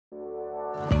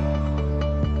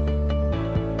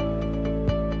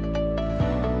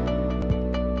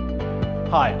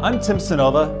Hi, I'm Tim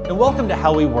Sonova, and welcome to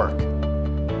How We Work.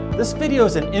 This video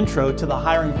is an intro to the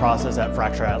hiring process at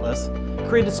Fracture Atlas,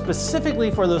 created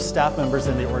specifically for those staff members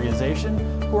in the organization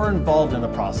who are involved in the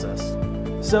process.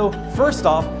 So, first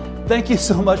off, thank you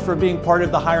so much for being part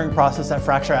of the hiring process at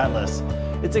Fracture Atlas.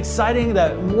 It's exciting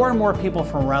that more and more people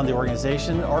from around the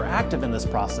organization are active in this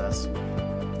process.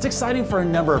 It's exciting for a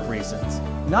number of reasons,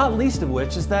 not least of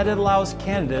which is that it allows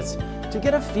candidates to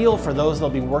get a feel for those they'll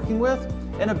be working with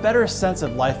and a better sense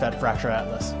of life at Fracture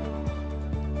Atlas.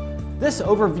 This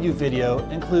overview video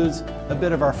includes a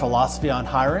bit of our philosophy on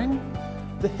hiring,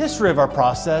 the history of our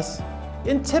process,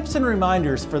 and tips and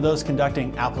reminders for those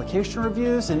conducting application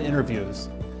reviews and interviews.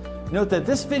 Note that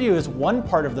this video is one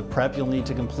part of the prep you'll need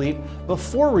to complete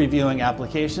before reviewing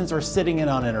applications or sitting in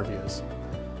on interviews.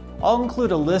 I'll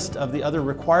include a list of the other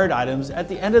required items at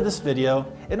the end of this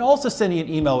video and also send you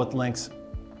an email with links.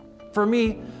 For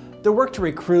me, the work to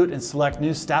recruit and select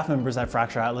new staff members at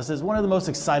Fracture Atlas is one of the most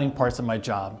exciting parts of my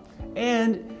job,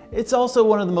 and it's also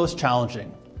one of the most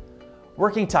challenging.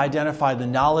 Working to identify the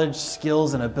knowledge,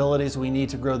 skills, and abilities we need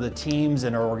to grow the teams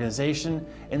in our organization,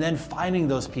 and then finding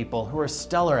those people who are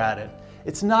stellar at it.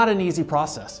 It's not an easy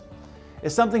process.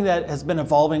 It's something that has been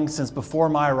evolving since before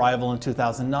my arrival in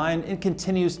 2009 and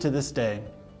continues to this day.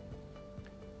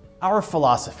 Our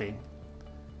philosophy.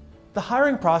 The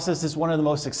hiring process is one of the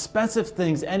most expensive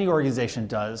things any organization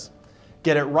does.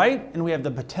 Get it right and we have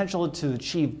the potential to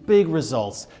achieve big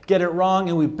results. Get it wrong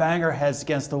and we bang our heads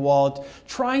against the wall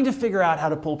trying to figure out how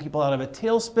to pull people out of a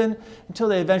tailspin until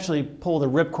they eventually pull the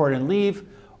ripcord and leave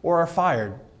or are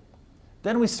fired.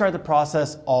 Then we start the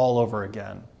process all over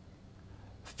again.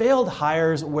 Failed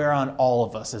hires wear on all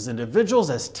of us as individuals,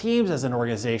 as teams, as an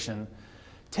organization.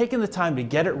 Taking the time to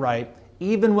get it right,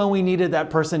 even when we needed that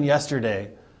person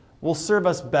yesterday, will serve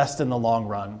us best in the long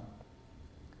run.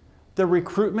 The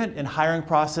recruitment and hiring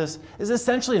process is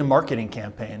essentially a marketing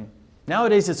campaign.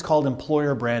 Nowadays it's called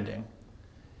employer branding.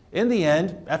 In the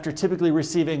end, after typically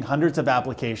receiving hundreds of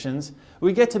applications,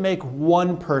 we get to make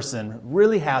one person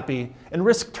really happy and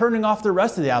risk turning off the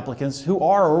rest of the applicants who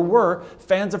are or were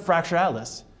fans of Fracture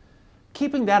Atlas.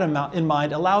 Keeping that in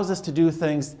mind allows us to do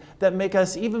things that make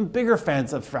us even bigger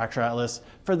fans of Fracture Atlas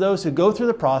for those who go through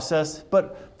the process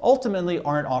but ultimately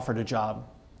aren't offered a job.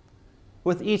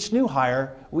 With each new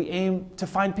hire, we aim to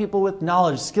find people with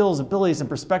knowledge, skills, abilities, and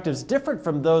perspectives different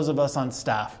from those of us on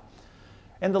staff.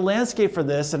 And the landscape for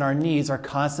this and our needs are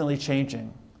constantly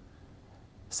changing.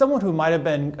 Someone who might have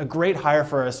been a great hire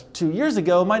for us 2 years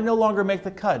ago might no longer make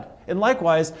the cut. And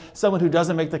likewise, someone who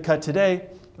doesn't make the cut today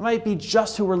might be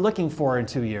just who we're looking for in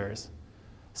 2 years.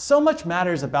 So much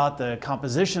matters about the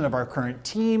composition of our current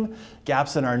team,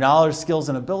 gaps in our knowledge, skills,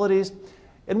 and abilities,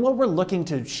 and what we're looking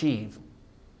to achieve.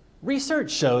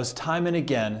 Research shows time and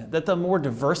again that the more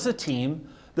diverse a team,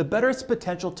 the better its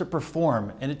potential to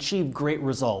perform and achieve great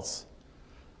results.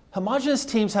 Homogeneous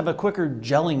teams have a quicker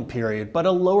gelling period, but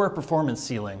a lower performance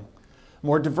ceiling.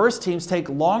 More diverse teams take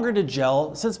longer to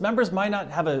gel since members might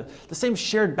not have the same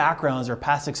shared backgrounds or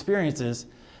past experiences,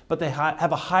 but they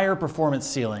have a higher performance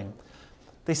ceiling.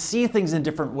 They see things in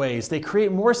different ways, they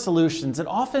create more solutions, and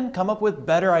often come up with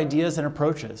better ideas and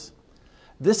approaches.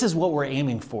 This is what we're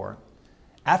aiming for.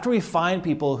 After we find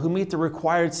people who meet the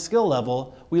required skill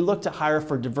level, we look to hire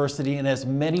for diversity in as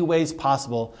many ways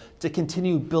possible to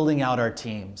continue building out our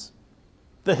teams.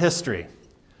 The history.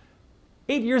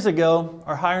 8 years ago,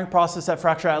 our hiring process at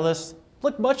Fracture Atlas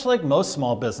looked much like most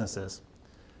small businesses.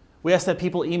 We asked that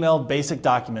people email basic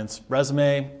documents,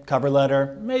 resume, cover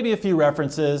letter, maybe a few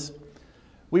references.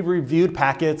 We reviewed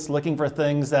packets looking for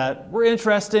things that were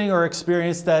interesting or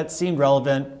experience that seemed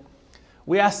relevant.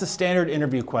 We asked the standard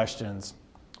interview questions.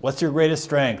 What's your greatest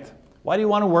strength? Why do you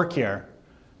want to work here?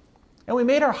 And we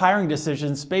made our hiring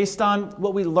decisions based on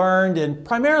what we learned and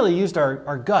primarily used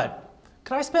our gut.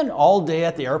 Could I spend all day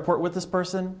at the airport with this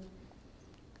person?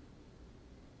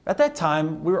 At that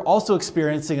time, we were also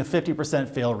experiencing a 50%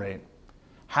 fail rate.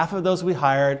 Half of those we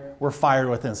hired were fired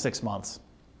within 6 months.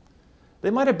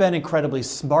 They might have been incredibly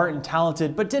smart and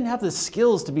talented, but didn't have the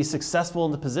skills to be successful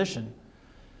in the position.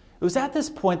 It was at this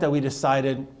point that we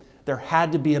decided there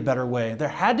had to be a better way. There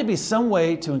had to be some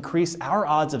way to increase our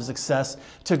odds of success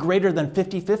to greater than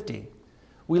 50-50.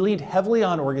 We leaned heavily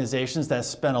on organizations that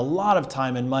spent a lot of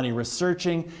time and money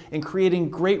researching and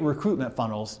creating great recruitment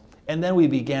funnels, and then we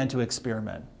began to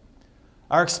experiment.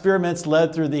 Our experiments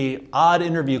led through the odd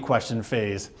interview question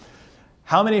phase.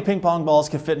 How many ping pong balls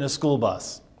can fit in a school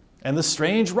bus? And the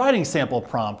strange writing sample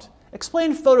prompt.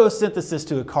 Explain photosynthesis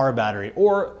to a car battery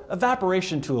or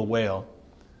evaporation to a whale.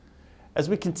 As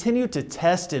we continued to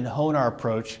test and hone our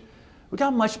approach, we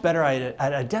got much better at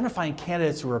identifying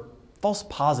candidates who were false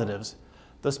positives,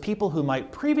 those people who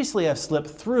might previously have slipped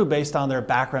through based on their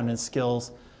background and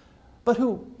skills, but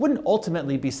who wouldn't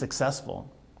ultimately be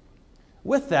successful.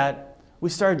 With that, we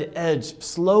started to edge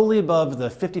slowly above the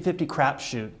 50-50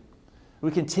 crapshoot. We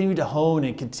continued to hone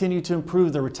and continue to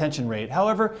improve the retention rate.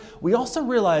 However, we also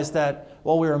realized that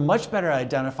while we were much better at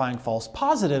identifying false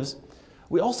positives,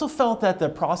 we also felt that the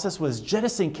process was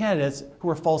jettisoning candidates who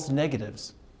were false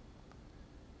negatives.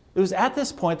 It was at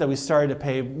this point that we started to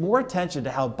pay more attention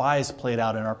to how bias played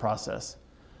out in our process.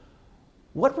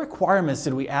 What requirements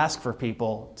did we ask for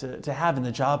people to have in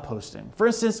the job posting? For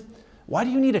instance, why do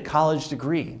you need a college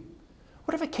degree?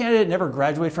 What if a candidate never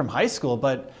graduated from high school,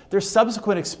 but their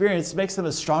subsequent experience makes them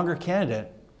a stronger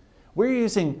candidate? We're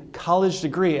using college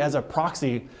degree as a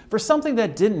proxy for something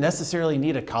that didn't necessarily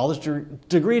need a college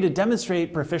degree to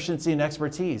demonstrate proficiency and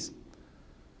expertise.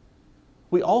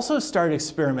 We also started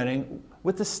experimenting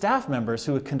with the staff members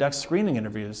who would conduct screening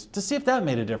interviews to see if that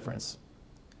made a difference.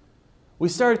 We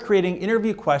started creating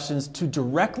interview questions to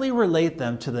directly relate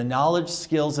them to the knowledge,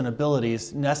 skills, and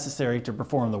abilities necessary to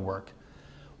perform the work.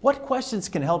 What questions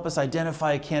can help us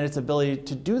identify a candidate's ability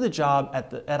to do the job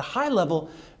at a high level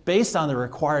based on the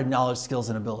required knowledge, skills,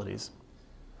 and abilities?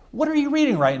 What are you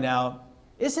reading right now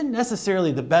isn't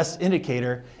necessarily the best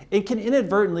indicator. It can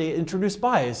inadvertently introduce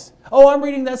bias. Oh, I'm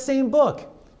reading that same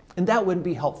book, and that wouldn't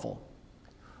be helpful.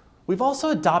 We've also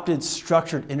adopted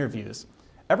structured interviews.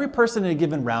 Every person in a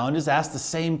given round is asked the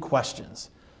same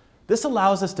questions. This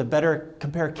allows us to better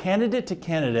compare candidate to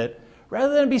candidate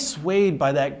rather than be swayed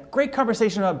by that great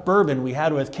conversation about bourbon we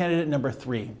had with candidate number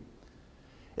 3.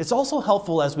 It's also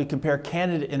helpful as we compare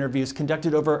candidate interviews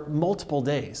conducted over multiple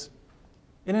days.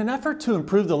 In an effort to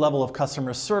improve the level of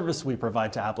customer service we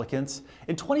provide to applicants,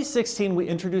 in 2016 we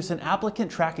introduced an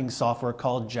applicant tracking software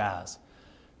called Jazz.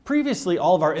 Previously,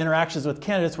 all of our interactions with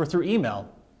candidates were through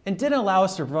email and didn't allow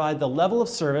us to provide the level of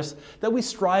service that we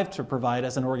strive to provide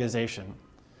as an organization.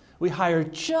 We hire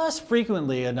just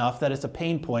frequently enough that it's a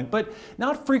pain point, but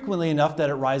not frequently enough that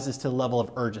it rises to the level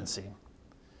of urgency.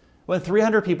 When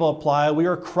 300 people apply, we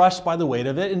were crushed by the weight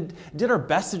of it and did our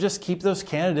best to just keep those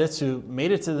candidates who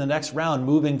made it to the next round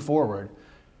moving forward.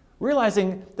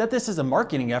 Realizing that this is a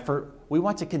marketing effort, we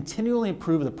want to continually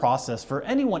improve the process for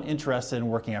anyone interested in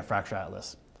working at Fracture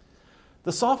Atlas.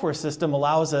 The software system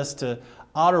allows us to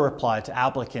auto-reply to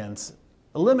applicants,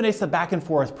 eliminates the back and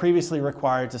forth previously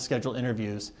required to schedule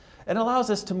interviews, and allows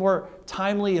us to more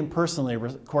timely and personally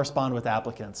correspond with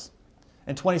applicants.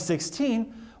 In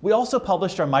 2016, we also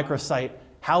published our microsite,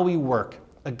 How We Work,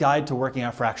 a guide to working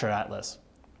at Fracture Atlas.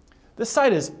 This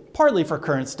site is partly for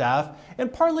current staff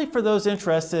and partly for those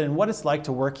interested in what it's like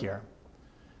to work here.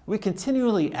 We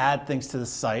continually add things to the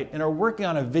site and are working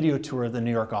on a video tour of the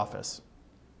New York office.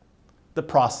 The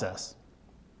process.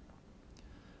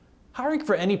 Hiring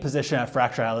for any position at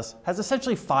Fracture Atlas has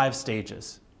essentially 5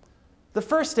 stages. The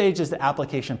first stage is the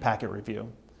application packet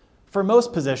review. For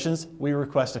most positions, we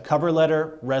request a cover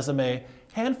letter, resume,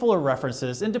 handful of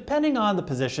references, and depending on the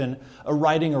position, a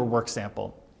writing or work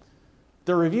sample.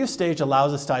 The review stage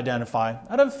allows us to identify,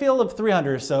 out of a field of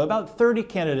 300 or so, about 30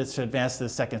 candidates to advance to the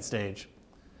second stage.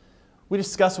 We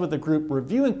discuss with the group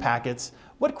reviewing packets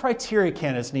what criteria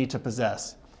candidates need to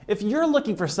possess. If you're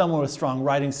looking for someone with strong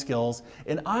writing skills,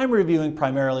 and I'm reviewing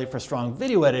primarily for strong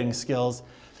video editing skills,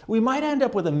 we might end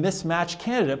up with a mismatched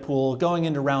candidate pool going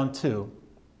into round 2.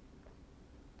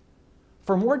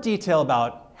 For more detail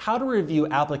about how to review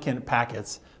applicant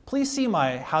packets, please see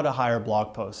my How to Hire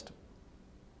blog post.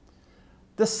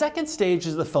 The second stage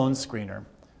is the phone screener.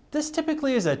 This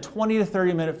typically is a 20 to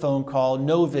 30 minute phone call,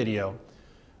 no video.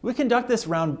 We conduct this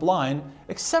round blind,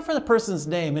 except for the person's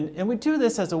name, and we do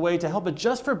this as a way to help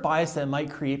adjust for bias that might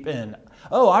creep in.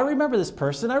 Oh, I remember this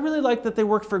person. I really like that they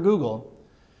worked for Google.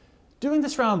 Doing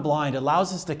this round blind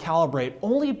allows us to calibrate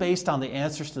only based on the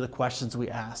answers to the questions we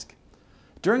ask.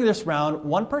 During this round,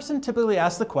 one person typically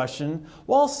asks the question,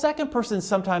 while a second person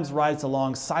sometimes rides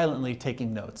along silently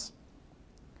taking notes.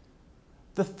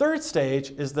 The third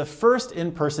stage is the first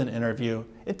in-person interview.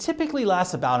 It typically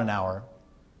lasts about an hour.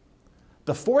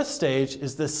 The fourth stage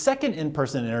is the second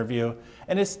in-person interview,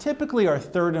 and it's typically our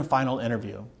third and final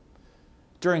interview.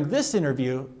 During this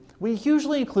interview, we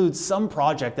usually include some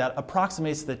project that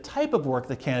approximates the type of work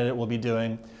the candidate will be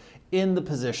doing in the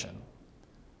position.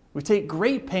 We take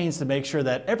great pains to make sure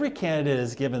that every candidate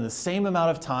is given the same amount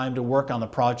of time to work on the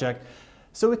project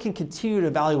so we can continue to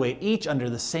evaluate each under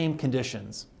the same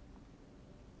conditions.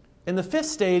 In the fifth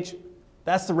stage,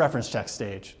 that's the reference check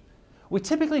stage. We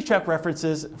typically check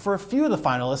references for a few of the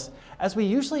finalists, as we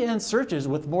usually end searches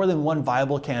with more than one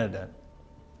viable candidate.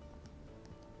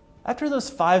 After those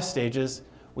 5 stages,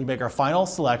 we make our final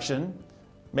selection,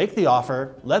 make the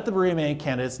offer, let the remaining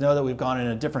candidates know that we've gone in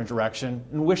a different direction,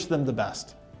 and wish them the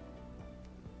best.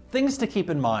 Things to keep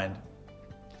in mind.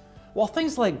 While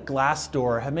things like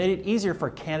Glassdoor have made it easier for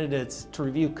candidates to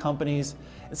review companies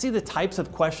and see the types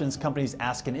of questions companies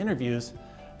ask in interviews,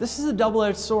 this is a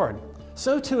double-edged sword.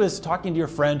 So too is talking to your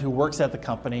friend who works at the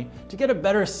company to get a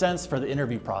better sense for the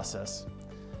interview process.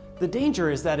 The danger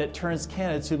is that it turns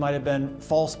candidates who might have been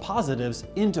false positives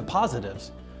into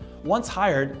positives. Once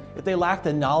hired, if they lack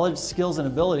the knowledge, skills, and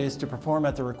abilities to perform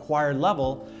at the required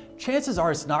level, chances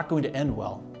are it's not going to end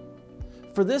well.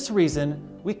 For this reason,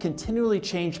 we continually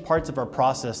change parts of our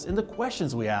process in the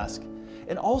questions we ask,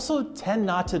 and also tend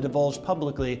not to divulge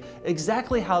publicly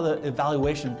exactly how the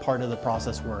evaluation part of the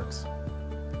process works.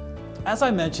 As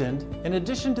I mentioned, in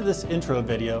addition to this intro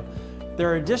video, there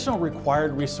are additional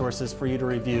required resources for you to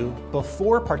review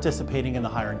before participating in the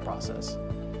hiring process.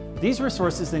 These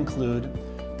resources include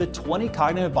the 20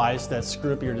 cognitive bias that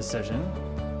screw up your decision,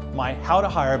 my How to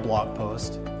Hire blog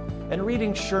post, and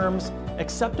reading SHRM's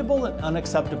Acceptable and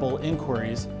Unacceptable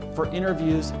Inquiries for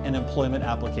Interviews and Employment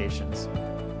Applications.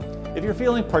 If you're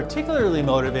feeling particularly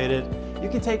motivated, you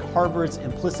can take Harvard's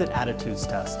Implicit Attitudes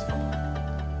Test.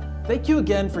 Thank you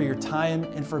again for your time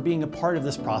and for being a part of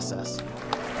this process.